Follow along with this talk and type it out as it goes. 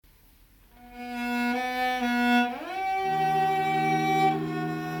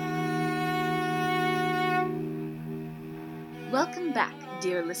Welcome back,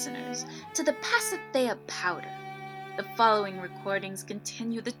 dear listeners, to the Pasithea Powder. The following recordings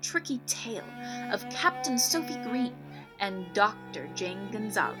continue the tricky tale of Captain Sophie Green and Dr. Jane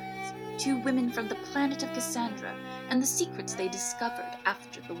Gonzalez, two women from the planet of Cassandra, and the secrets they discovered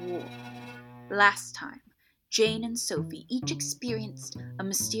after the war. Last time, Jane and Sophie each experienced a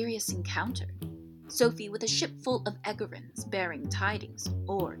mysterious encounter. Sophie with a ship full of Egerons bearing tidings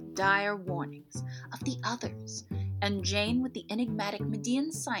or dire warnings of the others, and Jane with the enigmatic Median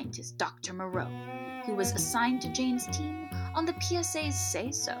scientist Dr. Moreau, who was assigned to Jane's team on the PSA's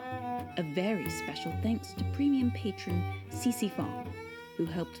Say-So. A very special thanks to premium patron Cece Fong, who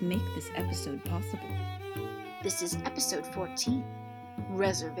helped make this episode possible. This is episode 14,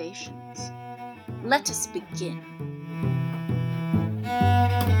 Reservations. Let us begin.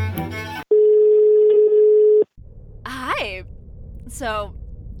 Hi! So,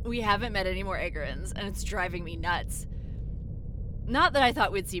 we haven't met any more Egerons, and it's driving me nuts. Not that I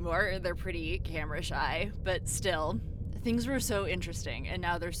thought we'd see more, they're pretty camera shy, but still, things were so interesting, and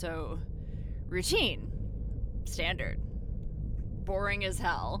now they're so routine, standard, boring as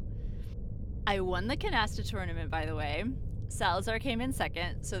hell. I won the Canasta tournament, by the way. Salazar came in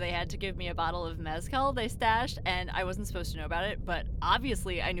second, so they had to give me a bottle of mezcal they stashed, and I wasn't supposed to know about it, but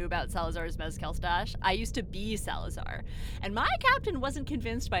obviously I knew about Salazar's mezcal stash. I used to be Salazar, and my captain wasn't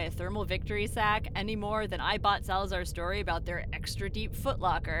convinced by a thermal victory sack any more than I bought Salazar's story about their extra deep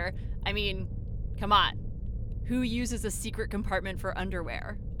footlocker. I mean, come on. Who uses a secret compartment for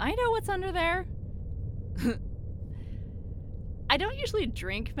underwear? I know what's under there. I don't usually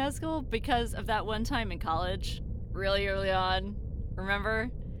drink mezcal because of that one time in college. Really early on.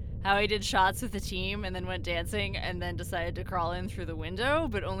 Remember how I did shots with the team and then went dancing and then decided to crawl in through the window,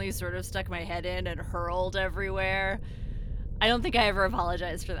 but only sort of stuck my head in and hurled everywhere? I don't think I ever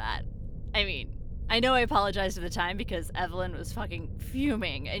apologized for that. I mean, I know I apologized at the time because Evelyn was fucking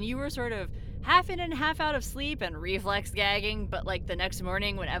fuming and you were sort of half in and half out of sleep and reflex gagging, but like the next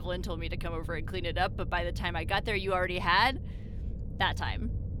morning when Evelyn told me to come over and clean it up, but by the time I got there you already had. That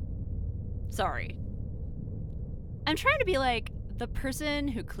time. Sorry. I'm trying to be like the person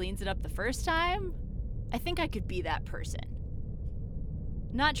who cleans it up the first time. I think I could be that person.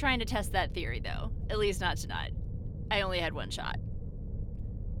 Not trying to test that theory, though. At least not tonight. I only had one shot.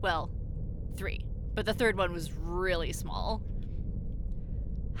 Well, 3. But the third one was really small.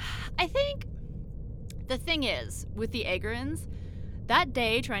 I think the thing is, with the Egerons, that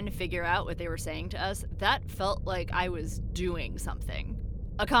day trying to figure out what they were saying to us, that felt like I was doing something.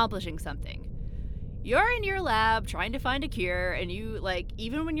 Accomplishing something. You're in your lab trying to find a cure, and you,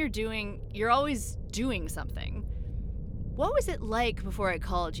 even when you're always doing something. What was it like before I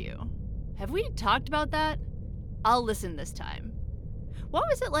called you? Have we talked about that? I'll listen this time. What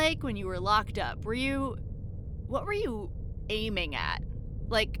was it like when you were locked up? What were you aiming at?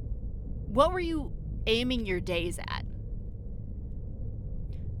 What were you aiming your days at?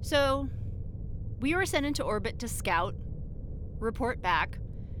 So, we were sent into orbit to scout, report back,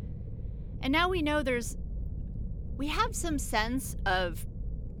 and now we know we have some sense of,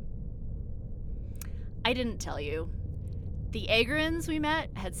 I didn't tell you. The Egerons we met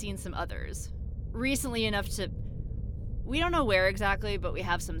had seen some others. Recently enough we don't know where exactly, but we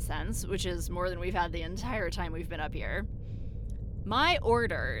have some sense, which is more than we've had the entire time we've been up here. My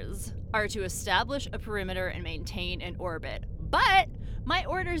orders are to establish a perimeter and maintain an orbit, but my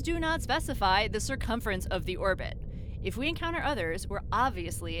orders do not specify the circumference of the orbit. If we encounter others, we're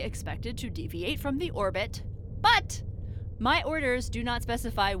obviously expected to deviate from the orbit, but my orders do not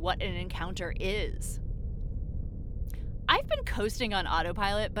specify what an encounter is. I've been coasting on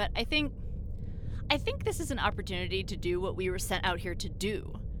autopilot, but I think this is an opportunity to do what we were sent out here to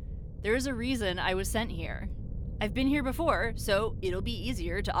do. There is a reason I was sent here. I've been here before, so it'll be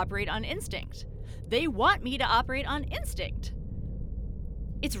easier to operate on instinct. They want me to operate on instinct.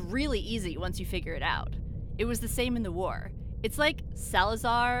 It's really easy once you figure it out. It was the same in the war. It's like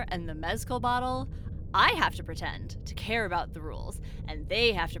Salazar and the mezcal bottle. I have to pretend to care about the rules, and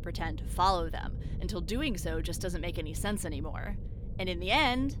they have to pretend to follow them, until doing so just doesn't make any sense anymore. And in the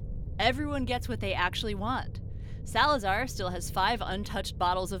end, everyone gets what they actually want. Salazar still has 5 untouched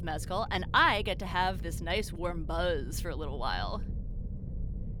bottles of mezcal, and I get to have this nice warm buzz for a little while.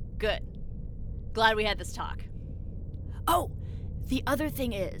 Good. Glad we had this talk. Oh, the other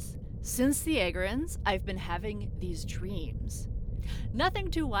thing is, since the Egerons, I've been having these dreams.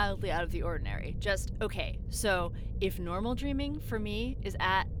 Nothing too wildly out of the ordinary, just, okay, so if normal dreaming for me is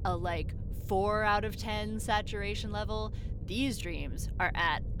at a 4 out of 10 saturation level, these dreams are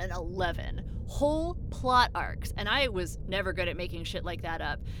at an 11. Whole plot arcs. And I was never good at making shit like that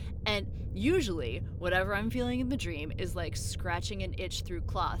up. And usually, whatever I'm feeling in the dream is like scratching an itch through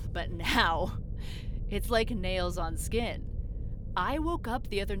cloth. But now, it's like nails on skin. I woke up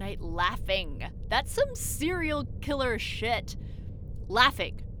the other night laughing. That's some serial killer shit.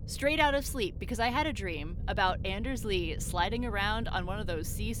 Laughing. Straight out of sleep, because I had a dream about Anders Lee sliding around on one of those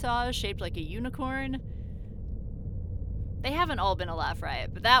seesaws shaped like a unicorn. They haven't all been a laugh riot,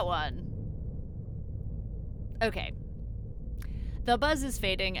 but that one. Okay. The buzz is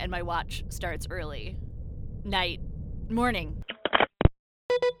fading and my watch starts early. Night. Morning.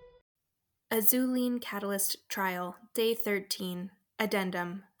 Azulene Catalyst Trial, Day 13.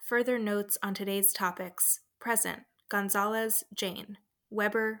 Addendum. Further notes on today's topics. Present. Gonzalez, Jane.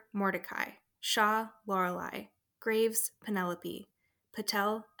 Weber, Mordecai. Shaw, Lorelei. Graves, Penelope.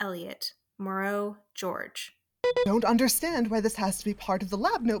 Patel, Elliot. Moreau, George. Don't understand why this has to be part of the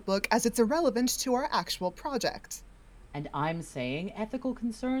lab notebook, as it's irrelevant to our actual project. And I'm saying ethical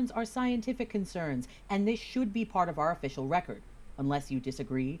concerns are scientific concerns, and this should be part of our official record. Unless you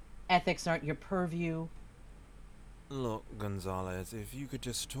disagree, ethics aren't your purview. Look, Gonzalez, if you could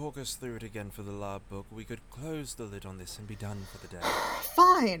just talk us through it again for the lab book, we could close the lid on this and be done for the day.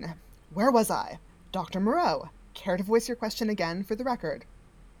 Fine. Where was I? Dr. Moreau, care to voice your question again for the record?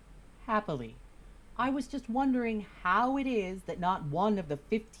 Happily. I was just wondering how it is that not one of the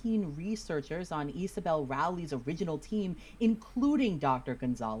 15 researchers on Isabel Rowley's original team, including Dr.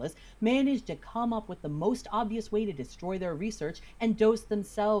 Gonzalez, managed to come up with the most obvious way to destroy their research and dose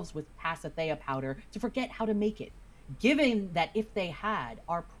themselves with Pasithea powder to forget how to make it. Given that if they had,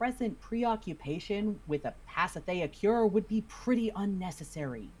 our present preoccupation with a Pasithea cure would be pretty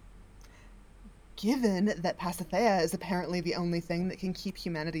unnecessary. Given that Pasithea is apparently the only thing that can keep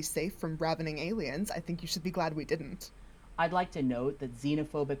humanity safe from ravening aliens, I think you should be glad we didn't. I'd like to note that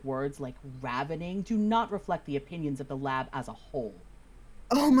xenophobic words like ravening do not reflect the opinions of the lab as a whole.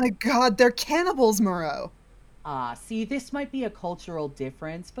 Oh my god, they're cannibals, Moreau! See, this might be a cultural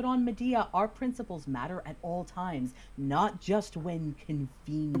difference, but on Medea, our principles matter at all times, not just when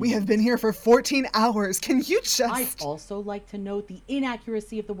convenient. We have been here for 14 hours. Can you just... I'd also like to note the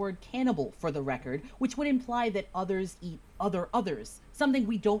inaccuracy of the word cannibal for the record, which would imply that others eat other others, something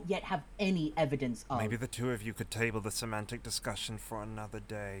we don't yet have any evidence of. Maybe the two of you could table the semantic discussion for another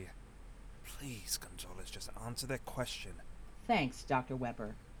day. Please, Gonzalez, just answer their question. Thanks, Dr.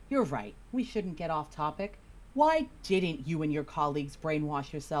 Weber. You're right. We shouldn't get off topic. Why didn't you and your colleagues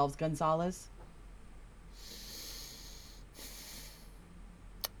brainwash yourselves, Gonzalez?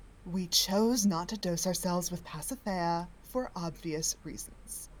 We chose not to dose ourselves with Pasithea for obvious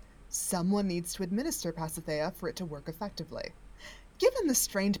reasons. Someone needs to administer Pasithea for it to work effectively. Given the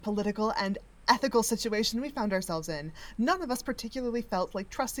strained political and ethical situation we found ourselves in, none of us particularly felt like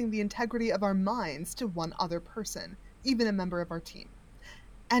trusting the integrity of our minds to one other person, even a member of our team.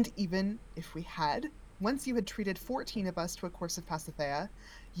 And even if we had, once you had treated 14 of us to a course of Pasithea,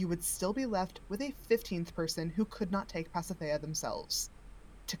 you would still be left with a 15th person who could not take Pasithea themselves.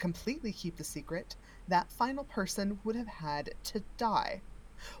 To completely keep the secret, that final person would have had to die.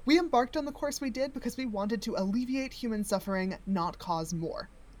 We embarked on the course we did because we wanted to alleviate human suffering, not cause more.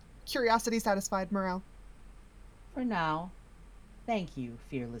 Curiosity satisfied, Moreau? For now. Thank you,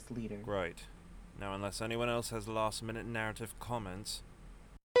 fearless leader. Great. Now, unless anyone else has last-minute narrative comments...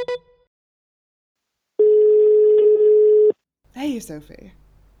 Hey, Sophie.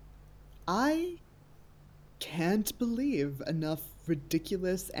 I can't believe enough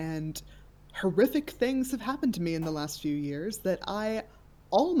ridiculous and horrific things have happened to me in the last few years that I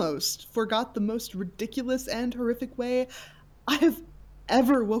almost forgot the most ridiculous and horrific way I have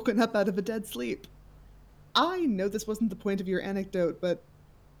ever woken up out of a dead sleep. I know this wasn't the point of your anecdote, but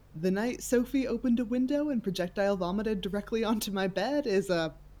the night Sophie opened a window and projectile vomited directly onto my bed is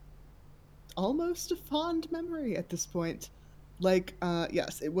almost a fond memory at this point.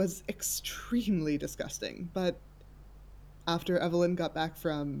 Yes, it was extremely disgusting, but after Evelyn got back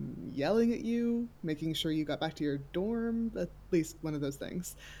from yelling at you, making sure you got back to your dorm, at least one of those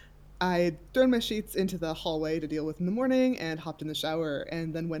things, I'd thrown my sheets into the hallway to deal with in the morning and hopped in the shower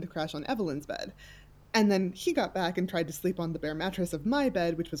and then went to crash on Evelyn's bed. And then he got back and tried to sleep on the bare mattress of my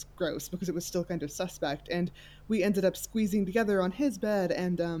bed, which was gross because it was still kind of suspect, and we ended up squeezing together on his bed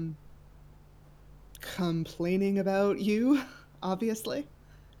and, complaining about you, obviously.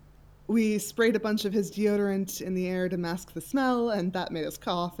 We sprayed a bunch of his deodorant in the air to mask the smell, and that made us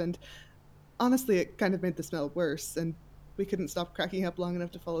cough, and honestly, it kind of made the smell worse, and we couldn't stop cracking up long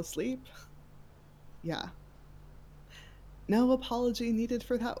enough to fall asleep. Yeah. No apology needed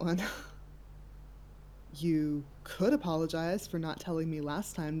for that one. You could apologize for not telling me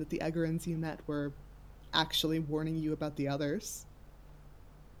last time that the Egerons you met were actually warning you about the others.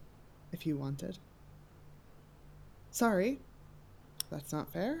 If you wanted. Sorry, that's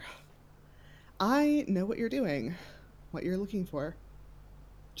not fair. I know what you're doing, what you're looking for.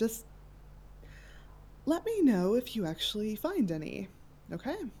 Just let me know if you actually find any,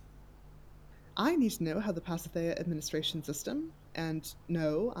 okay? I need to know how the Pasithea administration system, and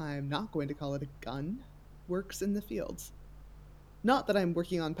no, I'm not going to call it a gun, works in the field. Not that I'm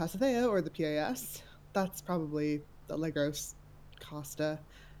working on Pasithea or the PAS. That's probably Allegros, Costa,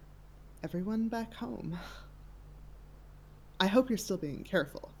 everyone back home. I hope you're still being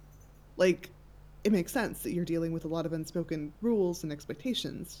careful. Like, it makes sense that you're dealing with a lot of unspoken rules and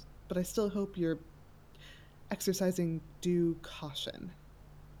expectations, but I still hope you're exercising due caution.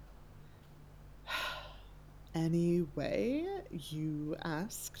 Anyway, you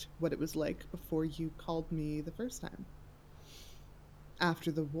asked what it was like before you called me the first time.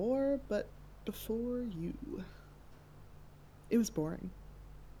 After the war, but before you. It was boring.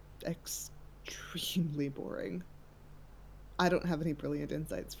 Extremely boring. I don't have any brilliant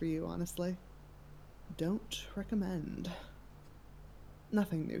insights for you, honestly. Don't recommend.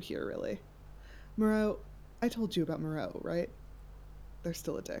 Nothing new here, really. Moreau, I told you about Moreau, right? They're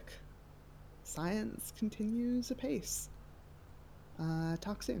still a dick. Science continues apace.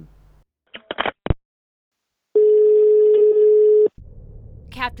 Talk soon.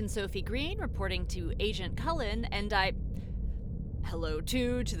 Captain Sophie Green reporting to Agent Cullen, and hello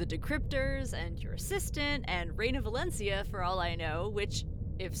to the decryptors and your assistant and Reina Valencia for all I know, which,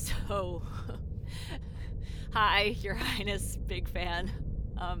 if so, hi, Your Highness, big fan.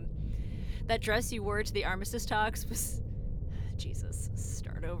 That dress you wore to the armistice talks was, Jesus,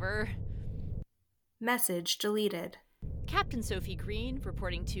 start over. Message deleted. Captain Sophie Green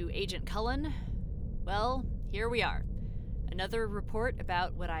reporting to Agent Cullen. Well, here we are. Another report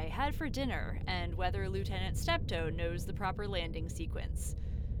about what I had for dinner and whether Lieutenant Steptoe knows the proper landing sequence.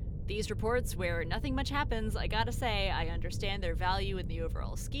 These reports, where nothing much happens, I gotta say, I understand their value in the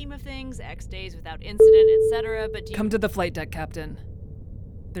overall scheme of things, X days without incident, etc., but Come to the flight deck, Captain.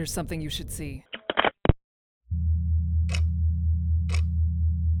 There's something you should see.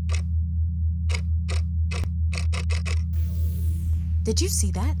 Did you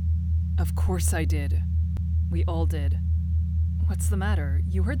see that? Of course I did. We all did. What's the matter?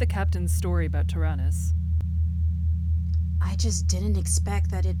 You heard the captain's story about Tyrannus. I just didn't expect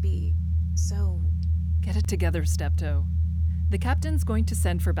that it'd be so... Get it together, Steptoe. The captain's going to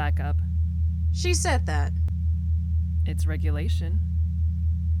send for backup. She said that. It's regulation.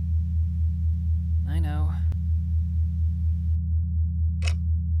 I know.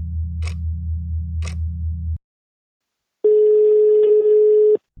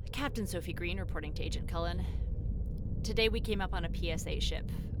 Captain Sophie Green reporting to Agent Cullen. Today we came up on a PSA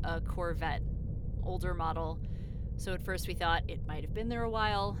ship, a Corvette, older model, so at first we thought it might have been there a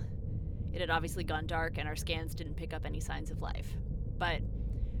while. It had obviously gone dark and our scans didn't pick up any signs of life. But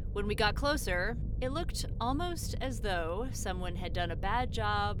when we got closer, it looked almost as though someone had done a bad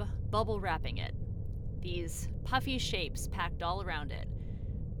job bubble wrapping it. These puffy shapes packed all around it,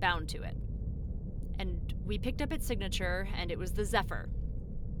 bound to it. And we picked up its signature, and it was the Zephyr,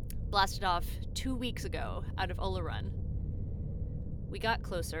 blasted off 2 weeks ago out of Oleron. We got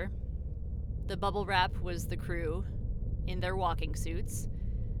closer. The bubble wrap was the crew, in their walking suits,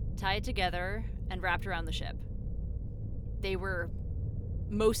 tied together and wrapped around the ship. They were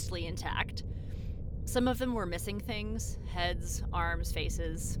mostly intact. Some of them were missing things, heads, arms,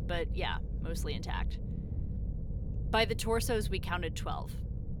 faces, but yeah, mostly intact. By the torsos, we counted 12.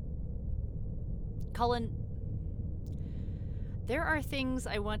 Cullen, there are things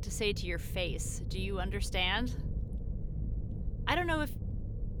I want to say to your face. Do you understand? I don't know if...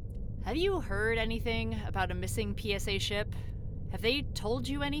 Have you heard anything about a missing PSA ship? Have they told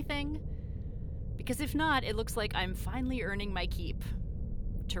you anything? Because if not, it looks like I'm finally earning my keep.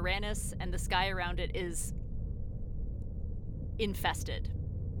 Tyrannus and the sky around it is... infested.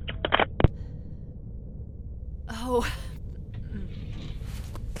 Oh...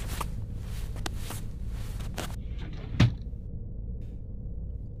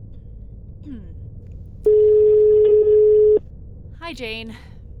 Hi, Jane.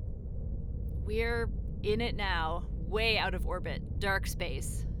 We're in it now, way out of orbit, dark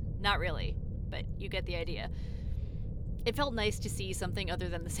space. Not really, but you get the idea. It felt nice to see something other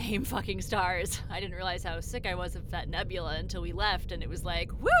than the same fucking stars. I didn't realize how sick I was of that nebula until we left, and it was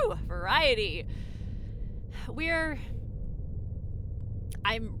like, woo, variety.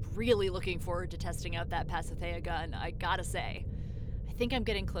 I'm really looking forward to testing out that Pasithea gun, I gotta say. I think I'm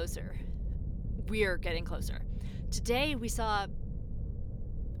getting closer. We're getting closer. Today we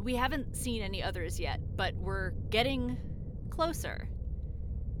haven't seen any others yet, but we're getting closer.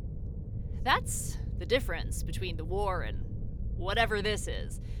 That's the difference between the war and whatever this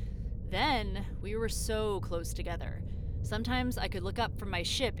is. Then we were so close together. Sometimes I could look up from my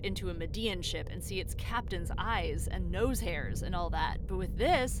ship into a Median ship and see its captain's eyes and nose hairs and all that. But with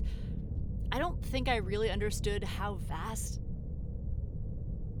this, I don't think I really understood how vast.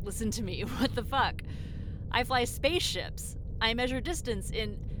 Listen to me, what the fuck? I fly spaceships. I measure distance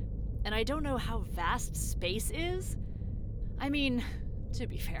and I don't know how vast space is? I mean, to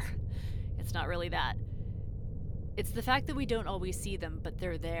be fair, it's not really that. It's the fact that we don't always see them, but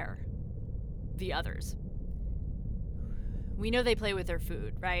they're there. The others. We know they play with their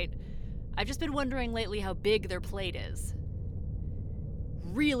food, right? I've just been wondering lately how big their plate is.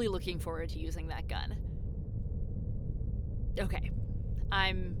 Really looking forward to using that gun. Okay,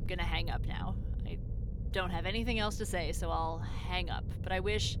 I'm gonna hang up now. I don't have anything else to say, so I'll hang up. But I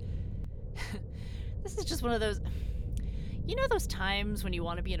wish... This is just one of those... You know those times when you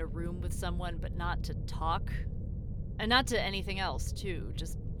want to be in a room with someone but not to talk? And not to anything else, too.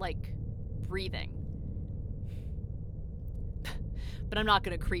 Just, like, breathing. But I'm not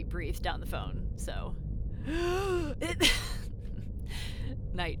gonna creep breathe down the phone, so...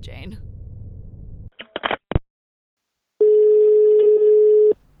 Night, Jane.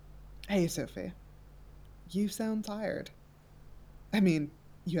 Hey, Sophie. You sound tired. I mean,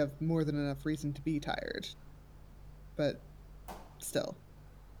 you have more than enough reason to be tired. But still.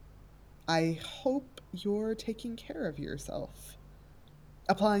 I hope you're taking care of yourself.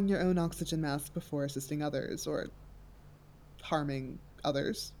 Applying your own oxygen mask before assisting others, or harming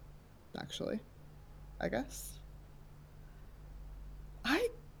others, actually, I guess. I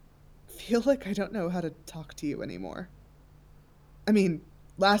feel like I don't know how to talk to you anymore. I mean,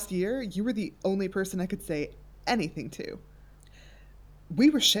 last year, you were the only person I could say anything to. We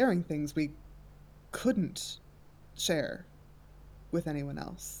were sharing things we couldn't share with anyone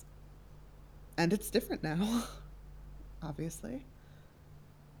else. And it's different now, obviously.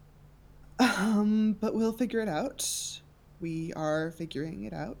 But we'll figure it out. We are figuring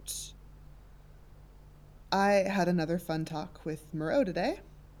it out. I had another fun talk with Moreau today,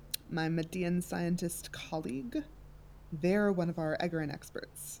 my Median scientist colleague. They're one of our Egerin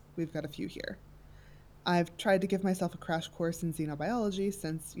experts. We've got a few here. I've tried to give myself a crash course in xenobiology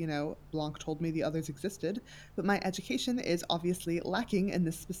since, Blanc told me the others existed, but my education is obviously lacking in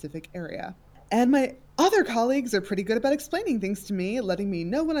this specific area. And my other colleagues are pretty good about explaining things to me, letting me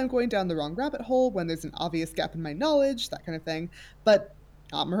know when I'm going down the wrong rabbit hole, when there's an obvious gap in my knowledge, that kind of thing. But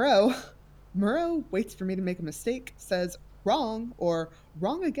not Moreau. Moreau waits for me to make a mistake, says, "Wrong," or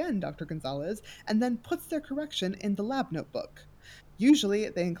 "Wrong again, Dr. Gonzalez," and then puts their correction in the lab notebook. Usually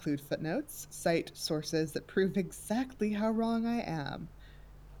they include footnotes, cite sources that prove exactly how wrong I am.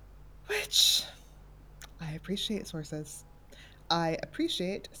 Which, I appreciate sources. I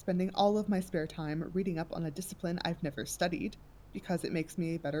appreciate spending all of my spare time reading up on a discipline I've never studied, because it makes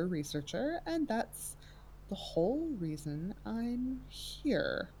me a better researcher, and that's the whole reason I'm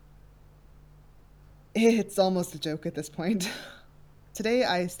here. It's almost a joke at this point. Today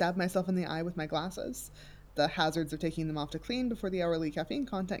I stabbed myself in the eye with my glasses. The hazards of taking them off to clean before the hourly caffeine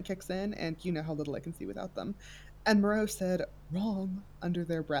content kicks in, and you know how little I can see without them. And Moreau said, "Wrong," under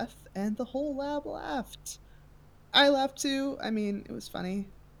their breath, and the whole lab laughed. I laughed too. I mean, it was funny.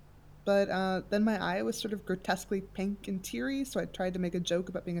 But then my eye was sort of grotesquely pink and teary, so I tried to make a joke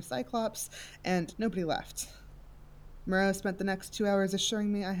about being a cyclops, and nobody laughed. Moreau spent the next 2 hours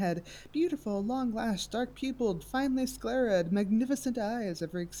assuring me I had beautiful, long-lashed, dark-pupiled, finely sclerid, magnificent eyes,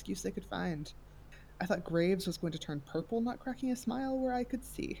 every excuse they could find. I thought Graves was going to turn purple, not cracking a smile where I could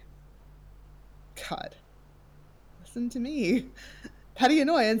see. God. Listen to me. Petty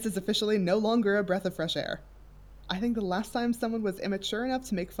annoyance is officially no longer a breath of fresh air. I think the last time someone was immature enough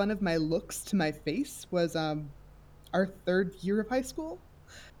to make fun of my looks to my face was, our third year of high school.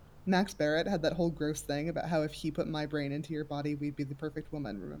 Max Barrett had that whole gross thing about how if he put my brain into your body, we'd be the perfect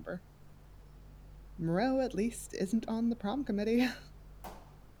woman, remember? Moreau, at least, isn't on the prom committee.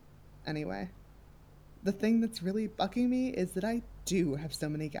 Anyway, the thing that's really bugging me is that I do have so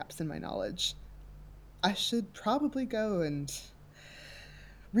many gaps in my knowledge. I should probably go and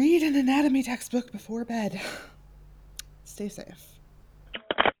read an anatomy textbook before bed. Stay safe.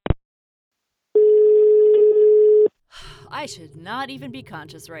 I should not even be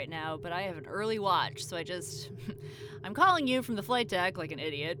conscious right now, but I have an early watch, so I'm calling you from the flight deck like an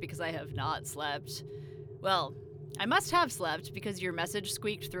idiot because I have not slept. Well, I must have slept because your message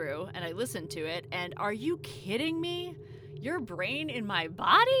squeaked through and I listened to it, and are you kidding me? Your brain in my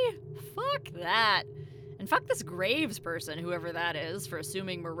body? Fuck that. And fuck this Graves person, whoever that is, for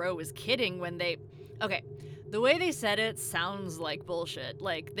assuming Moreau was kidding when they... Okay, the way they said it sounds like bullshit.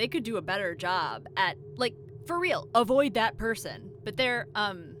 Like, they could do a better job at, like, for real, avoid that person. But they're,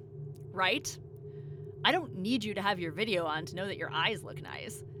 right? I don't need you to have your video on to know that your eyes look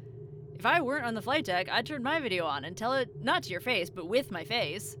nice. If I weren't on the flight deck, I'd turn my video on and tell it, not to your face, but with my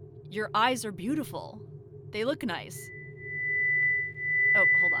face, your eyes are beautiful. They look nice. Oh,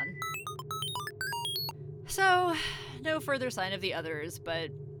 hold on. So, no further sign of the others, but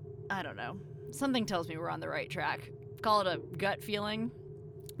I don't know. Something tells me we're on the right track. Call it a gut feeling.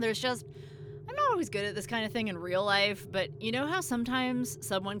 There's just... I'm not always good at this kind of thing in real life, but you know how sometimes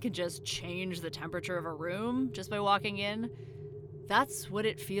someone can just change the temperature of a room just by walking in? That's what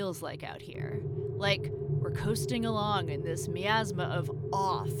it feels like out here. Like, we're coasting along in this miasma of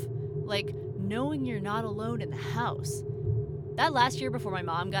off. Like, knowing you're not alone in the house. That last year before my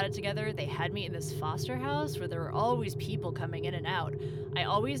mom got it together, they had me in this foster house where there were always people coming in and out. I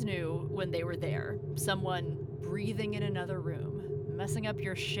always knew when they were there. Someone breathing in another room, messing up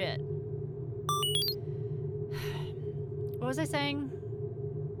your shit. What was I saying?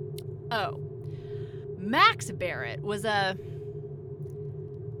 Oh. Max Barrett was a...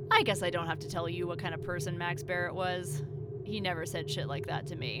 I guess I don't have to tell you what kind of person Max Barrett was. He never said shit like that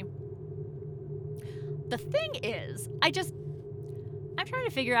to me. The thing is, I'm trying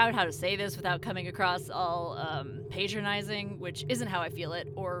to figure out how to say this without coming across all patronizing, which isn't how I feel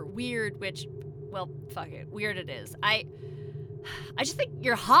it, or weird, which, well, fuck it, weird it is. I just think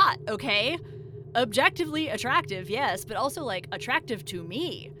you're hot, okay? Objectively attractive, yes, but also, like, attractive to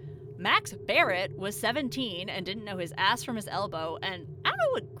me. Max Barrett was 17 and didn't know his ass from his elbow, and I don't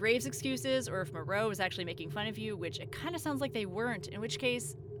know what Graves' excuse is, or if Moreau was actually making fun of you, which it kind of sounds like they weren't, in which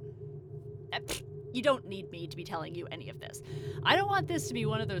case... You don't need me to be telling you any of this. I don't want this to be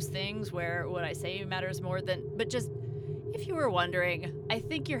one of those things where what I say matters more than... But just, if you were wondering, I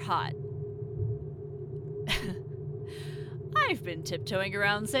think you're hot. I've been tiptoeing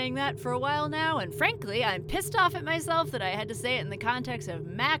around saying that for a while now, and frankly, I'm pissed off at myself that I had to say it in the context of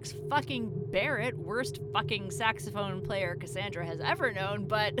Max fucking Barrett, worst fucking saxophone player Cassandra has ever known,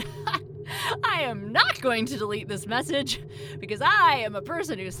 but... I am not going to delete this message, because I am a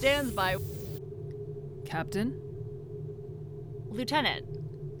person who stands by... Captain? Lieutenant.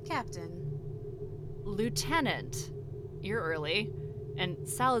 Captain. Lieutenant. You're early. And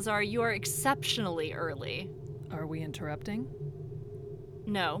Salazar, you are exceptionally early. Are we interrupting?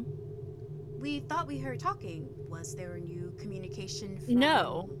 No. We thought we heard talking. Was there a new communication from...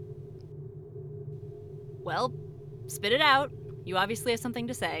 No. Well, spit it out. You obviously have something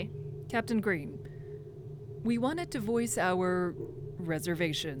to say. Captain Green, we wanted to voice our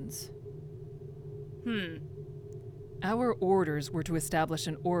reservations. Our orders were to establish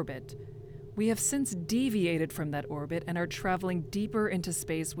an orbit. We have since deviated from that orbit and are traveling deeper into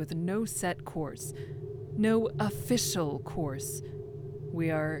space with no set course. No official course.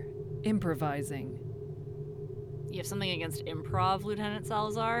 We are improvising. You have something against improv, Lieutenant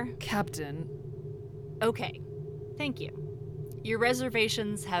Salazar? Captain. Okay. Thank you. Your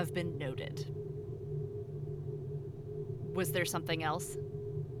reservations have been noted. Was there something else?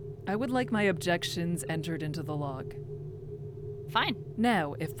 I would like my objections entered into the log. Fine.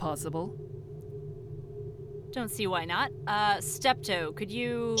 Now, if possible. Don't see why not. Steptoe, could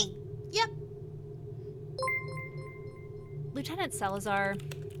you... Yep. Lieutenant Salazar,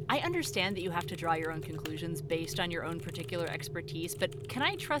 I understand that you have to draw your own conclusions based on your own particular expertise, but can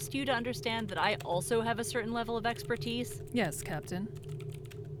I trust you to understand that I also have a certain level of expertise? Yes, Captain.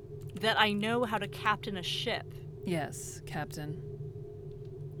 That I know how to captain a ship. Yes, Captain.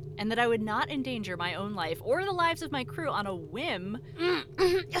 And that I would not endanger my own life or the lives of my crew on a whim.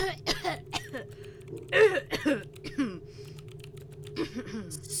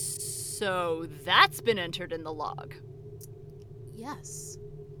 So that's been entered in the log. Yes.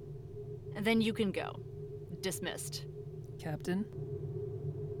 And then you can go. Dismissed. Captain?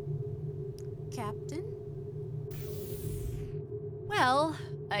 Captain? Well,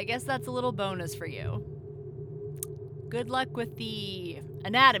 I guess that's a little bonus for you. Good luck with the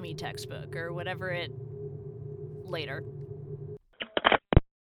anatomy textbook or whatever it... later.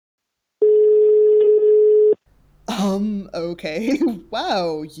 Okay.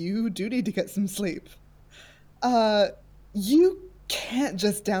 Wow, you do need to get some sleep. You can't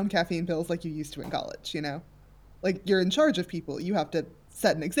just down caffeine pills like you used to in college, you know? Like, you're in charge of people. You have to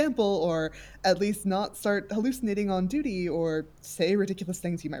set an example, or at least not start hallucinating on duty, or say ridiculous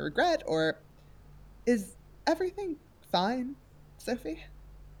things you might regret, or... Is everything fine, Sophie?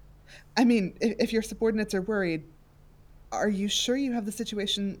 I mean, if your subordinates are worried, Are you sure you have the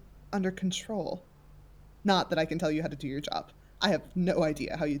situation under control? Not that I can tell you how to do your job. I have no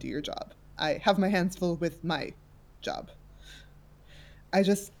idea how you do your job. I have my hands full with my job. I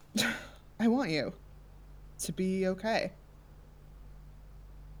just. I want you to be okay.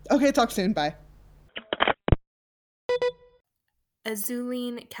 Okay, talk soon. Bye.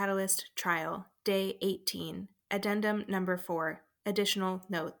 Azulene Catalyst Trial, Day 18, Addendum Number 4, Additional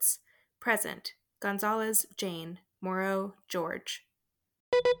Notes. Present, Gonzalez, Jane, Moreau, George.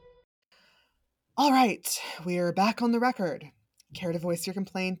 All right, we're back on the record. Care to voice your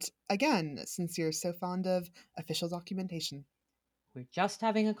complaint again, since you're so fond of official documentation? We're just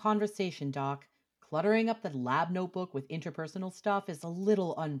having a conversation, Doc. Cluttering up the lab notebook with interpersonal stuff is a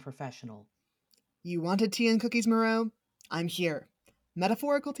little unprofessional. You wanted tea and cookies, Moreau? I'm here.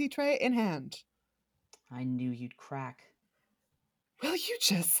 Metaphorical tea tray in hand. I knew you'd crack. Will you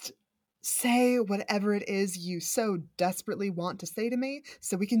just say whatever it is you so desperately want to say to me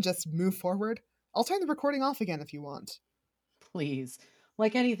so we can just move forward? I'll turn the recording off again if you want. Please.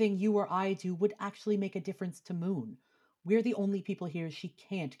 Like anything you or I do would actually make a difference to Moon. We're the only people here she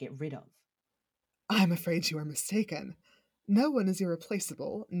can't get rid of. I'm afraid you are mistaken. No one is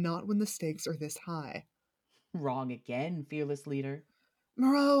irreplaceable, not when the stakes are this high. Wrong again, fearless leader.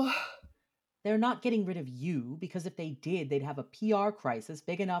 Moreau, They're not getting rid of you, because if they did, they'd have a PR crisis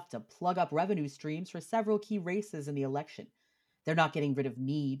big enough to plug up revenue streams for several key races in the election. They're not getting rid of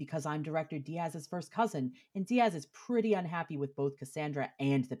me because I'm Director Diaz's first cousin, and Diaz is pretty unhappy with both Cassandra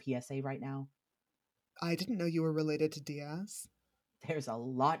and the PSA right now. I didn't know you were related to Diaz. There's a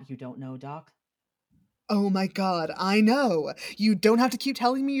lot you don't know, Doc. Oh my god, I know! You don't have to keep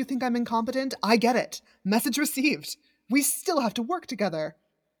telling me you think I'm incompetent. I get it. Message received. We still have to work together.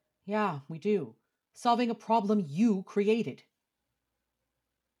 Yeah, we do. Solving a problem you created.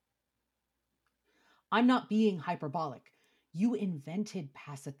 I'm not being hyperbolic. You invented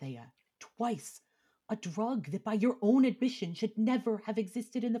Pasithea twice. A drug that, by your own admission, should never have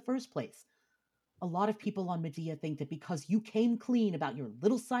existed in the first place. A lot of people on Medea think that because you came clean about your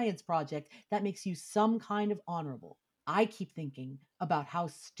little science project, that makes you some kind of honorable. I keep thinking about how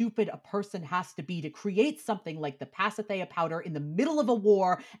stupid a person has to be to create something like the Pasithea powder in the middle of a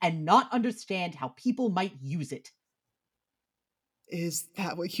war and not understand how people might use it. Is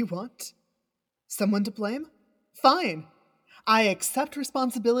that what you want? Someone to blame? Fine. I accept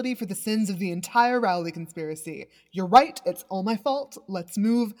responsibility for the sins of the entire Rowley conspiracy. You're right, it's all my fault. Let's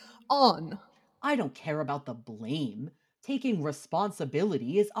move on. I don't care about the blame. Taking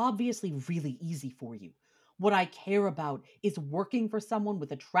responsibility is obviously really easy for you. What I care about is working for someone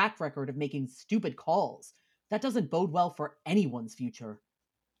with a track record of making stupid calls. That doesn't bode well for anyone's future.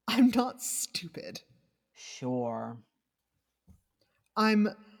 I'm not stupid. Sure. I'm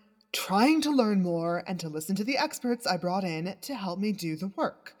trying to learn more and to listen to the experts I brought in to help me do the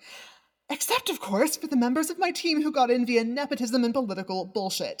work. Except, of course, for the members of my team who got in via nepotism and political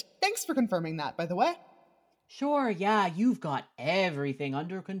bullshit. Thanks for confirming that, by the way. Sure, yeah, you've got everything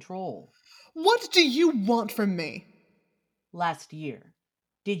under control. What do you want from me? Last year,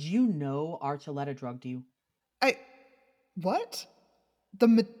 did you know Archuleta drugged you? What? The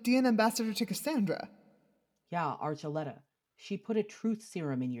Median ambassador to Cassandra? Yeah, Archuleta. She put a truth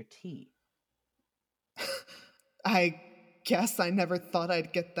serum in your tea. I guess I never thought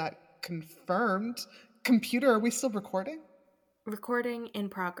I'd get that confirmed. Computer, are we still recording? Recording in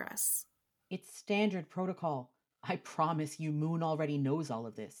progress. It's standard protocol. I promise you, Moon already knows all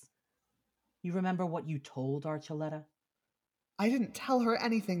of this. You remember what you told Archuleta? I didn't tell her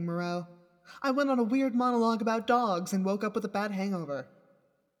anything, Moreau. I went on a weird monologue about dogs and woke up with a bad hangover.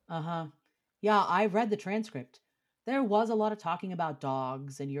 Uh-huh. Yeah, I read the transcript. There was a lot of talking about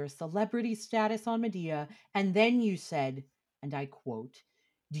dogs and your celebrity status on Medea, and then you said, and I quote,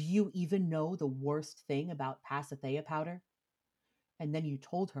 "Do you even know the worst thing about Pasithea powder?" And then you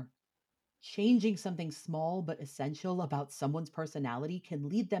told her, changing something small but essential about someone's personality can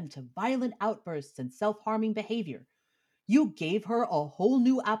lead them to violent outbursts and self-harming behavior. You gave her a whole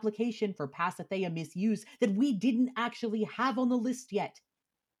new application for Pasithea misuse that we didn't actually have on the list yet.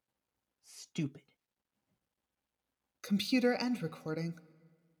 Stupid. Computer and recording.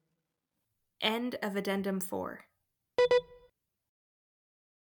 End of Addendum 4.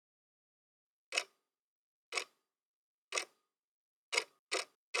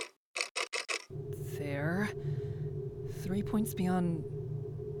 There. 3 points beyond.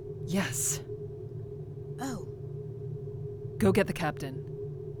 Yes. Oh, Go get the captain.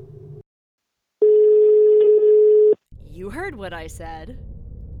 You heard what I said.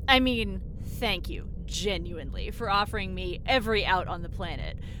 I mean, thank you, genuinely, for offering me every out on the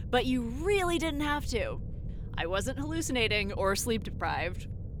planet, but you really didn't have to. I wasn't hallucinating or sleep deprived.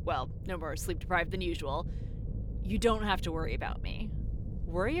 Well, no more sleep deprived than usual. You don't have to worry about me.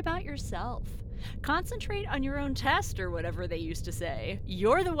 Worry about yourself. Concentrate on your own test, or whatever they used to say.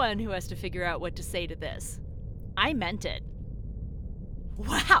 You're the one who has to figure out what to say to this. I meant it.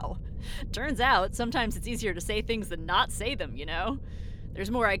 Wow! Turns out, sometimes it's easier to say things than not say them, you know?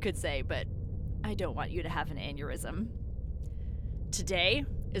 There's more I could say, but I don't want you to have an aneurysm. Today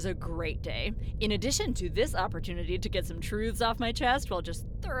is a great day. In addition to this opportunity to get some truths off my chest while just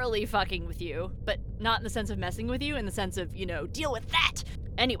thoroughly fucking with you, but not in the sense of messing with you, in the sense of, deal with that!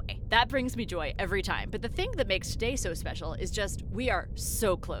 Anyway, that brings me joy every time. But the thing that makes today so special is just, we are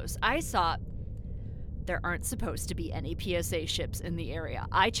so close. There aren't supposed to be any PSA ships in the area.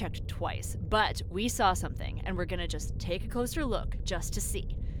 I checked twice, but we saw something, and we're gonna just take a closer look just to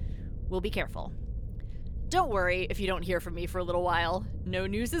see. We'll be careful. Don't worry if you don't hear from me for a little while. No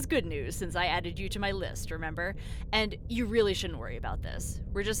news is good news since I added you to my list, remember? And you really shouldn't worry about this.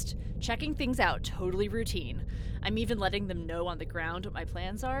 We're just checking things out, totally routine. I'm even letting them know on the ground what my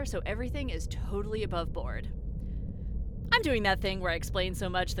plans are, so everything is totally above board. I'm doing that thing where I explain so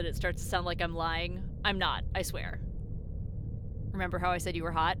much that it starts to sound like I'm lying. I'm not, I swear. Remember how I said you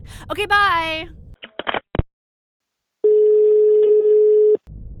were hot? Okay, bye!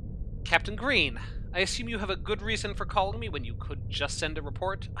 Captain Green, I assume you have a good reason for calling me when you could just send a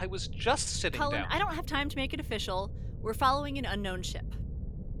report? I was just sitting Cullen, down. I don't have time to make it official. We're following an unknown ship.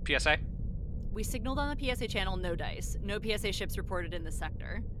 PSA? We signaled on the PSA channel, no dice. No PSA ships reported in this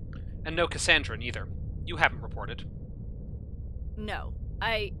sector. And no Cassandran either. You haven't reported. No.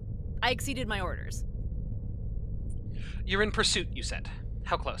 I exceeded my orders. You're in pursuit, you said.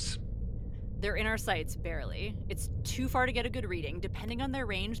 How close? They're in our sights, barely. It's too far to get a good reading. Depending on their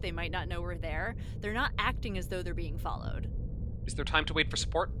range, they might not know we're there. They're not acting as though they're being followed. Is there time to wait for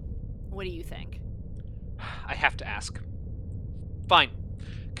support? What do you think? I have to ask. Fine.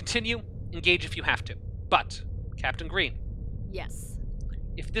 Continue. Engage if you have to. But, Captain Green. Yes.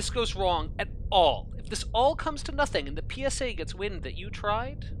 If this goes wrong at all, if this all comes to nothing and the PSA gets wind that you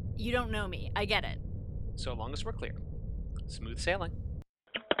tried... You don't know me. I get it. So long as we're clear. Smooth sailing.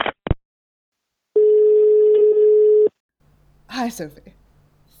 Hi, Sophie.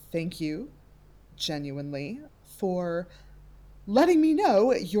 Thank you, genuinely, for letting me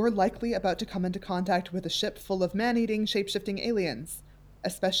know you're likely about to come into contact with a ship full of man-eating, shape-shifting aliens,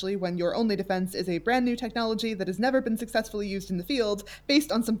 especially when your only defense is a brand new technology that has never been successfully used in the field,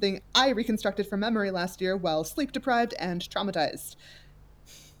 based on something I reconstructed from memory last year while sleep-deprived and traumatized.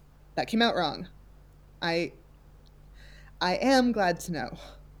 That came out wrong. I am glad to know.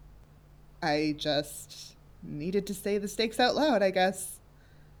 I just needed to say the stakes out loud, I guess.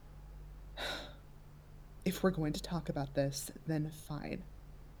 If we're going to talk about this, then fine.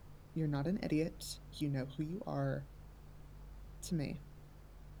 You're not an idiot. You know who you are. To me.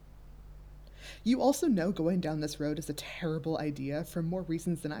 You also know going down this road is a terrible idea for more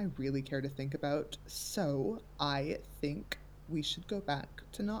reasons than I really care to think about, so I think we should go back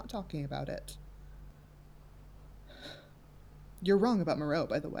to not talking about it. You're wrong about Moreau,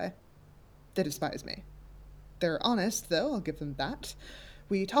 by the way. They despise me. They're honest, though, I'll give them that.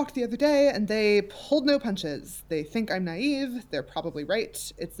 We talked the other day, and they pulled no punches. They think I'm naive. They're probably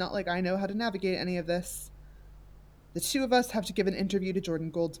right. It's not like I know how to navigate any of this. The two of us have to give an interview to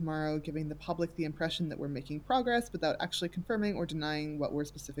Jordan Gold tomorrow, giving the public the impression that we're making progress without actually confirming or denying what we're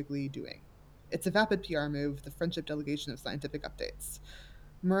specifically doing. It's a vapid PR move, the Friendship Delegation of Scientific Updates.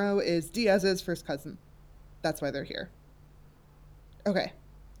 Moreau is Diaz's first cousin. That's why they're here. Okay.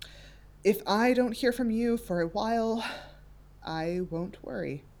 If I don't hear from you for a while, I won't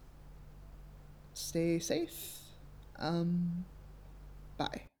worry. Stay safe.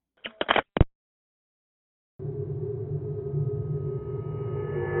 Bye.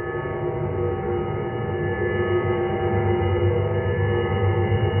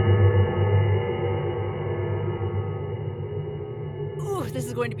 Ooh, this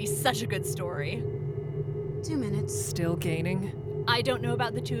is going to be such a good story. 2 minutes. Still gaining? I don't know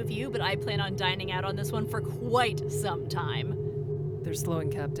about the two of you, but I plan on dining out on this one for quite some time. They're slowing,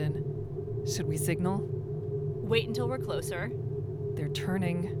 Captain. Should we signal? Wait until we're closer. They're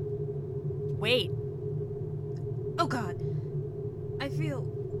turning. Wait. Oh god. I feel...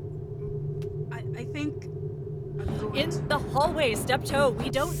 I think... I'm going In to... the hallway, step-toe.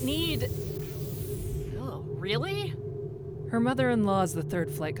 We don't need... Oh, really? Her mother-in-law's the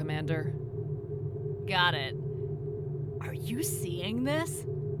third flight commander. Got it. Are you seeing this?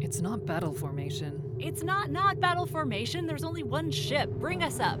 It's not battle formation. It's not battle formation. There's only one ship. Bring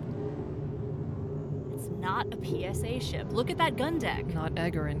us up. It's not a PSA ship. Look at that gun deck. Not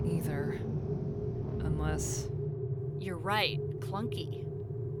Egerin either. seamless. You're right, clunky.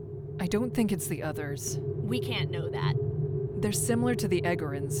 I don't think it's the others. We can't know that. They're similar to the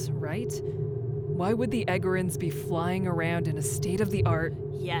Eggerons, right? Why would the Eggerons be flying around in a state-of-the-art?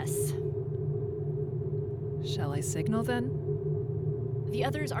 Yes. Shall I signal then? The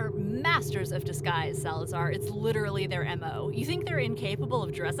others are masters of disguise, Salazar. It's literally their MO. You think they're incapable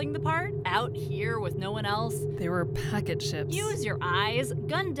of dressing the part? Out here with no one else? They were packet ships. Use your eyes.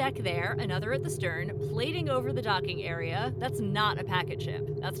 Gun deck there, another at the stern, plating over the docking area. That's not a packet ship.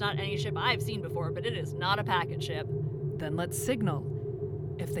 That's not any ship I've seen before, but it is not a packet ship. Then let's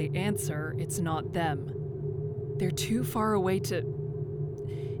signal. If they answer, it's not them. They're too far away to...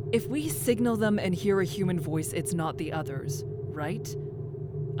 If we signal them and hear a human voice, it's not the others, right?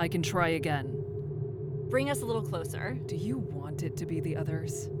 I can try again. Bring us a little closer. Do you want it to be the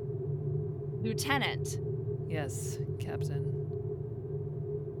others? Lieutenant. Yes, Captain.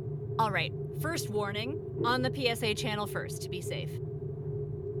 All right, first warning. On the PSA channel first, to be safe.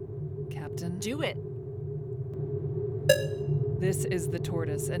 Captain? Do it. This is the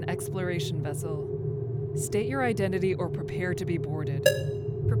Tortoise, an exploration vessel. State your identity or prepare to be boarded.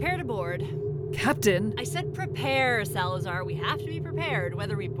 Prepare to board. Captain! I said prepare, Salazar. We have to be prepared,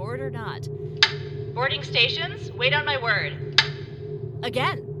 whether we board or not. Boarding stations, wait on my word.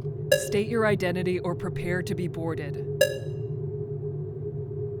 Again. State your identity or prepare to be boarded.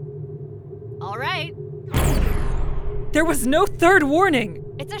 All right. There was no third warning!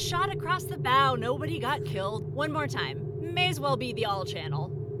 It's a shot across the bow. Nobody got killed. One more time. May as well be the all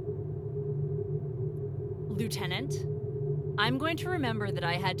channel. Lieutenant, I'm going to remember that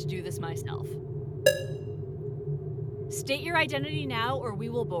I had to do this myself. State your identity now or we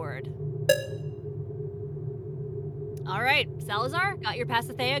will board. All right, Salazar, got your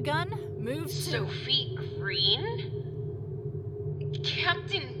Pasithea gun? Move to... Sophie Green?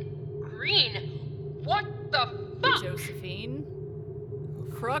 Captain Green? What the fuck? Josephine.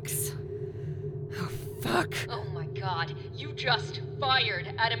 Crooks. Oh, fuck. Oh my god, you just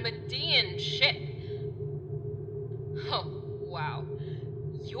fired at a Median ship. Oh, wow.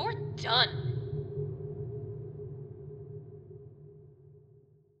 You're done.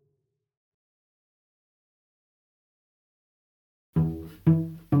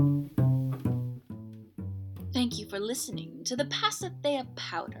 Thank you for listening to the Pasithea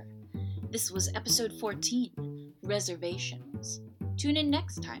Powder. This was episode 14, Reservations. Tune in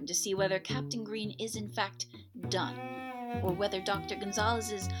next time to see whether Captain Green is in fact done, or whether Dr.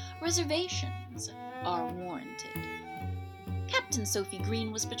 Gonzalez's reservations are warranted. Captain Sophie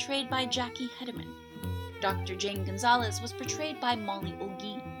Green was portrayed by Jackie Hederman. Dr. Jane Gonzalez was portrayed by Molly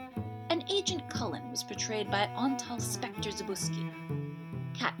Olguin, and Agent Cullen was portrayed by Antal Spector Zabuski.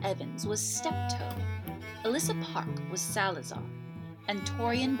 Kat Evans was Steptoe, Alyssa Park was Salazar, and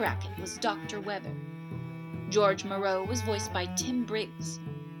Torian Brackett was Dr. Weber. George Moreau was voiced by Tim Briggs.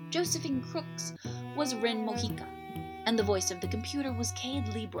 Josephine Crooks was Rin Mojica, and the voice of the computer was Cade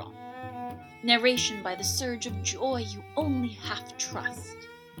Lebron. Narration by the surge of joy you only half trust.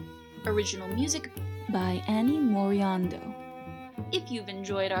 Original music by Annie Moriando. If you've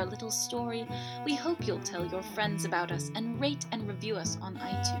enjoyed our little story, we hope you'll tell your friends about us and rate and review us on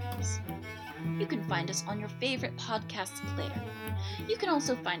iTunes. You can find us on your favorite podcast player. You can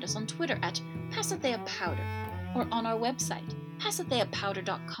also find us on Twitter at Pasithea Powder, or on our website,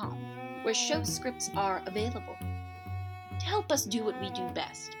 pasitheapowder.com, where show scripts are available. To help us do what we do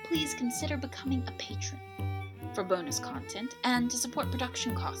best, please consider becoming a patron. For bonus content and to support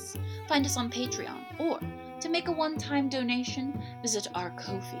production costs, find us on Patreon, or to make a one-time donation, visit our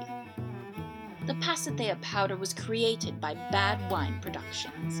Ko-fi. The Pasithea Powder was created by Bad Wine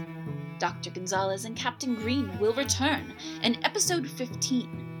Productions. Dr. Gonzalez and Captain Green will return in episode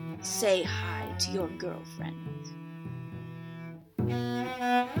 15. Say hi to your girlfriend.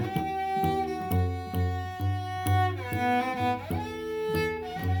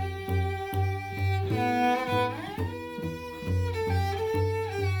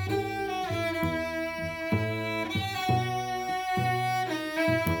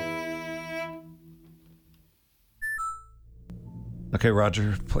 Okay,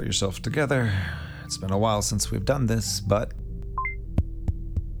 Roger, pull yourself together. It's been a while since we've done this, but...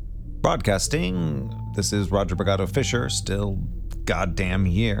 Broadcasting, this is Roger Brigado Fisher, still goddamn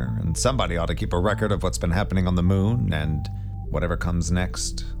here, and somebody ought to keep a record of what's been happening on the moon, and whatever comes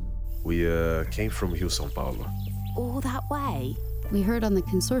next. We, came from Rio São Paulo. All that way? We heard on the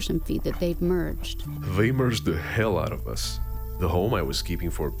consortium feed that they've merged. They merged the hell out of us. The home I was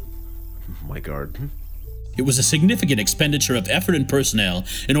keeping for my garden. It was a significant expenditure of effort and personnel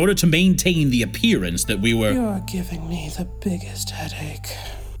in order to maintain the appearance that we were... You're giving me the biggest headache.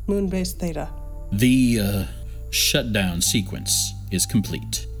 Moonbase Theta. The shutdown sequence is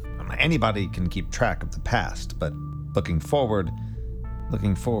complete. Anybody can keep track of the past, but looking forward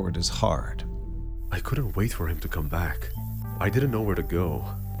is hard. I couldn't wait for him to come back. I didn't know where to go.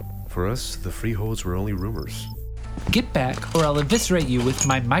 For us, the freeholds were only rumors. Get back, or I'll eviscerate you with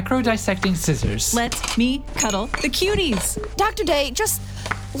my micro-dissecting scissors. Let me cuddle the cuties. Dr. Day, just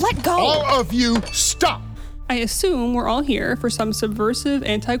let go. All of you, stop! I assume we're all here for some subversive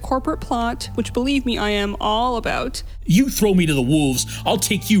anti-corporate plot, which believe me, I am all about. You throw me to the wolves, I'll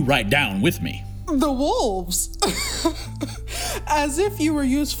take you right down with me. The wolves? As if you were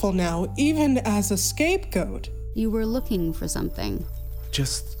useful now, even as a scapegoat. You were looking for something.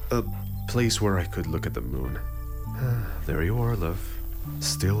 Just a place where I could look at the moon. There you are, love.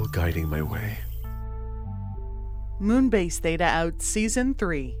 Still guiding my way. Moonbase Theta out Season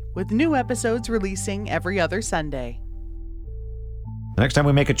 3, with new episodes releasing every other Sunday. The next time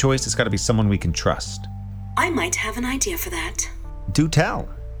we make a choice, it's got to be someone we can trust. I might have an idea for that. Do tell.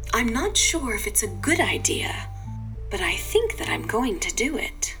 I'm not sure if it's a good idea, but I think that I'm going to do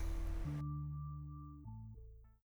it.